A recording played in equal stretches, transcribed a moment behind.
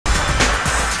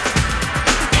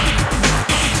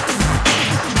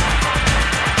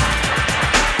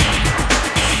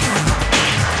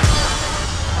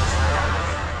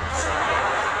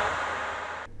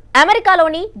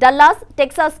అమెరికాలోని Dallas,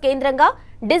 Texas కేంద్రంగా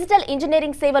digital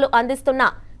engineering సేవలు అందిస్తున్న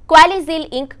క్వాలిజీల్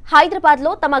ఇంక్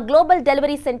హైదరాబాద్లో తమ గ్లోబల్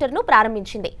డెలివరీ సెంటర్ను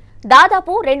ప్రారంభించింది.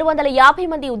 దాదాపు 250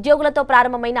 మంది ఉద్యోగులతో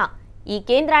ప్రారంభమైన ఈ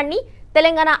కేంద్రాన్ని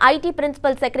Telangana IT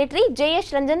principal secretary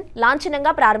Jayesh Ranjan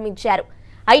లాంఛనంగా ప్రారంభించారు.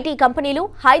 ఐటీ కంపెనీలు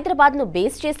హైదరాబాద్ను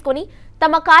బేస్ చేసుకుని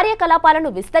తమ కార్యకలాపాలను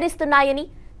విస్తరిస్తున్నాయని,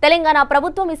 తెలంగాణ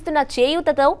ప్రభుత్వం ఇస్తున్న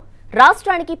చేయూతతో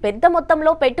రాష్ట్రానికి పెద్ద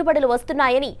మొత్తంలో పెట్టుబడులు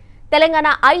వస్తున్నాయని Telangana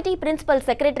IT principal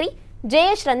secretary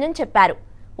Jayesh Ranjan చెప్పారు.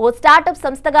 ఓ స్టార్టప్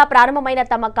సంస్థగా ప్రారంభమైన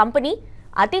తమ కంపెనీ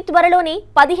అతి త్వరలోనే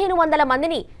 1500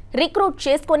 మందిని రిక్రూట్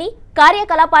చేసుకుని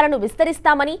కార్యకలాపాలను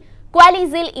విస్తరిస్తామని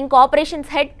క్వాలిజీల్ ఇంక్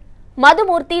ఆపరేషన్స్ హెడ్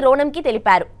మధుమూర్తి రోణంకి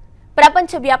తెలిపారు.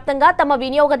 ప్రపంచవ్యాప్తంగా తమ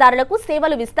వినియోగదారులకు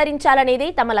సేవలు విస్తరించాలనేదే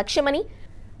తమ లక్ష్యమని,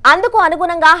 అందుకు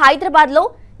అనుగుణంగా హైదరాబాద్లో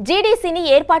జీడీసీని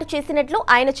ఏర్పాటు చేసినట్లు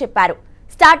ఆయన చెప్పారు.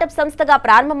 స్టార్టప్ సంస్థగా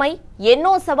ప్రారంభమై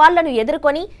ఎన్నో సవాళ్లను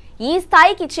ఎదుర్కొని ఈ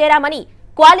స్థాయికి చేరామని,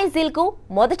 క్వాలిజీల్కు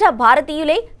మొదట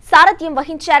భారతీయులే సారథ్యం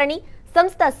వహించారని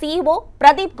సంస్థ సీఈఓ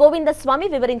ప్రదీప్ గోవిందస్వామి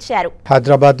వివరించారు.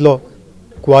 హైదరాబాద్లో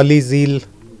క్వాలిజీల్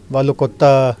వాళ్ళు కొత్త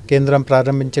కేంద్రం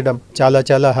ప్రారంభించడం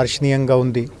చాలా హర్షణీయంగా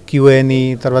ఉంది. క్యూఏని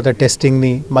తర్వాత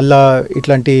టెస్టింగ్ని మళ్ళా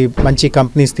ఇట్లాంటి మంచి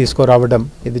కంపెనీస్ తీసుకురావడం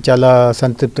ఇది చాలా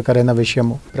సంతృప్తికరమైన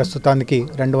విషయము. ప్రస్తుతానికి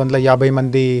 250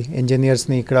 మంది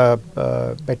ఇంజనీర్స్ని ఇక్కడ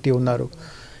పెట్టి ఉన్నారు.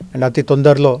 అండ్ అతి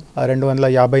తొందరలో ఆ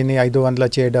 250ని 500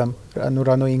 చేయడం,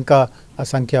 రాను ఇంకా ఆ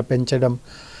సంఖ్య పెంచడం,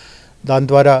 దాని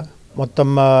ద్వారా మొత్తం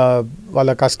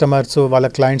వాళ్ళ కస్టమర్స్, వాళ్ళ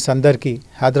క్లయింట్స్ అందరికీ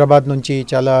హైదరాబాద్ నుంచి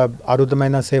చాలా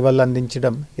అరుదమైన సేవలు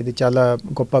అందించడం ఇది చాలా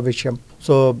గొప్ప విషయం.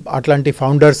 సో అట్లాంటి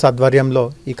ఫౌండర్స్ ఆధ్వర్యంలో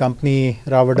ఈ కంపెనీ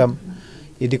రావడం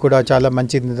ఇది కూడా చాలా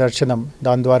మంచి నిదర్శనం.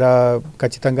 దాని ద్వారా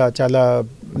ఖచ్చితంగా చాలా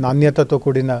నాణ్యతతో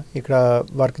కూడిన ఇక్కడ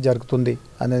వర్క్ జరుగుతుంది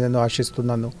అని నేను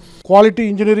ఆశిస్తున్నాను. Quality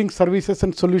engineering services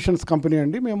and solutions company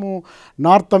అండి. మేము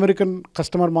నార్త్ అమెరికన్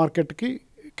కస్టమర్ మార్కెట్కి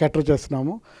క్యాటర్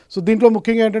చేస్తున్నాము. సో దీంట్లో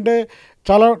ముఖ్యంగా ఏంటంటే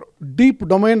చాలా డీప్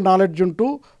డొమైన్ నాలెడ్జ్ ఉంటూ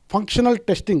ఫంక్షనల్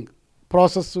టెస్టింగ్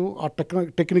ప్రాసెస్, ఆ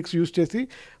టెక్నిక్స్ యూజ్ చేసి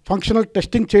ఫంక్షనల్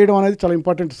టెస్టింగ్ చేయడం అనేది చాలా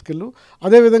ఇంపార్టెంట్ స్కిల్.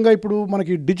 అదేవిధంగా ఇప్పుడు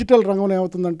మనకి డిజిటల్ రంగంలో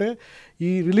ఏమవుతుందంటే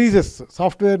ఈ రిలీజెస్,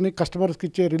 సాఫ్ట్వేర్ని కస్టమర్స్కి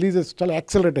ఇచ్చే రిలీజెస్ చాలా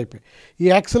యాక్సలరేట్ అయిపోయి, ఈ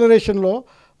యాక్సలరేషన్లో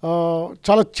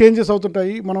చాలా చేంజెస్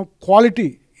అవుతుంటాయి. మనం quality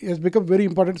Hess become very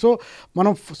important. So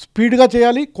మనం స్పీడ్గా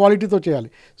చేయాలి, క్వాలిటీతో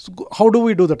చేయాలి. How do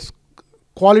we do that?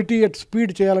 Quality at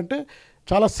speed చేయాలంటే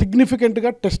చాలా సిగ్నిఫికెంట్గా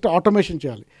టెస్ట్ ఆటోమేషన్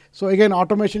చేయాలి. సో అగైన్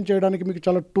ఆటోమేషన్ చేయడానికి మీకు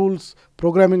చాలా టూల్స్,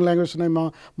 ప్రోగ్రామింగ్ లాంగ్వేజ్ ఉన్నాయి.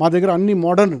 మా దగ్గర అన్ని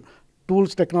మోడర్న్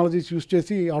టూల్స్, టెక్నాలజీస్ యూస్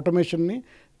చేసి ఆటోమేషన్ని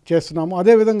చేస్తున్నాము.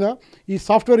 అదేవిధంగా ఈ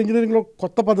సాఫ్ట్వేర్ ఇంజనీరింగ్లో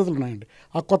కొత్త పద్ధతులు ఉన్నాయండి.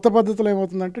 ఆ కొత్త పద్ధతులు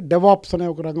ఏమవుతుందంటే డెవాప్స్ అనే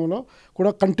ఒక రంగంలో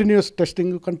కూడా continuous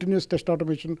testing, continuous test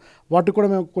automation, వాటికి కూడా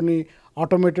మేము కొన్ని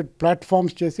ఆటోమేటెడ్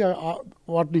ప్లాట్ఫామ్స్ చేసి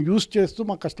వాటిని యూస్ చేస్తూ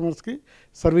మా కస్టమర్స్కి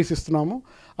సర్వీస్ ఇస్తున్నాము.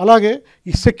 అలాగే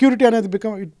ఈ సెక్యూరిటీ అనేది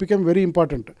become very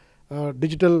important.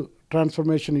 Digital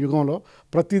transformation యుగంలో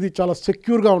ప్రతిదీ చాలా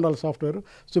సెక్యూర్గా ఉండాలి సాఫ్ట్వేర్.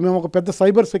 సో మేము ఒక పెద్ద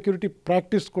సైబర్ సెక్యూరిటీ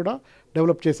ప్రాక్టీస్ కూడా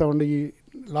డెవలప్ చేసామండి ఈ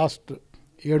లాస్ట్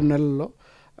 7 నెలల్లో.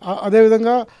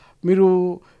 అదేవిధంగా మీరు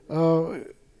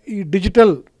ఈ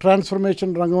డిజిటల్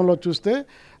ట్రాన్స్ఫర్మేషన్ రంగంలో చూస్తే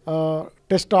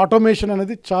టెస్ట్ ఆటోమేషన్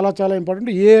అనేది చాలా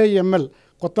ఇంపార్టెంట్. ఏఐఎంఎల్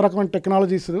కొత్త రకమైన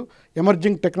టెక్నాలజీస్,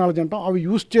 ఎమర్జింగ్ టెక్నాలజీ అంటాం, అవి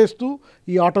యూస్ చేస్తూ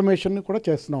ఈ ఆటోమేషన్ని కూడా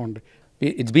చేస్తున్నామండి.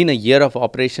 It's been a year of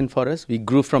operation for us. We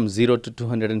grew from 0 to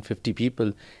 250 people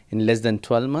in less than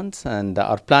 12 months, and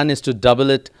our plan is to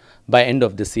double it by end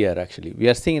of this year actually. We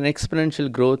are seeing an exponential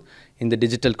growth in the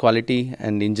digital quality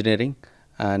and engineering,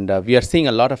 and we are seeing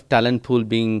a lot of talent pool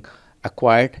being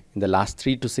acquired in the last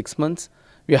 3 to 6 months.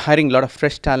 We are hiring a lot of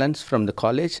fresh talents from the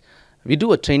college. We do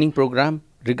a training program,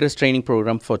 rigorous training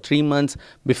program for 3 months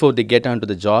before they get onto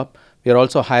the job. We are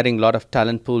also hiring a lot of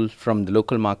talent pool from the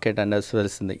local market and as well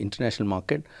as in the international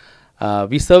market.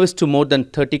 We service to more than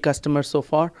 30 customers so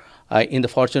far in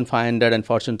the Fortune 500 and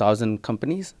Fortune 1000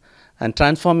 companies and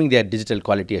transforming their digital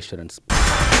quality assurance.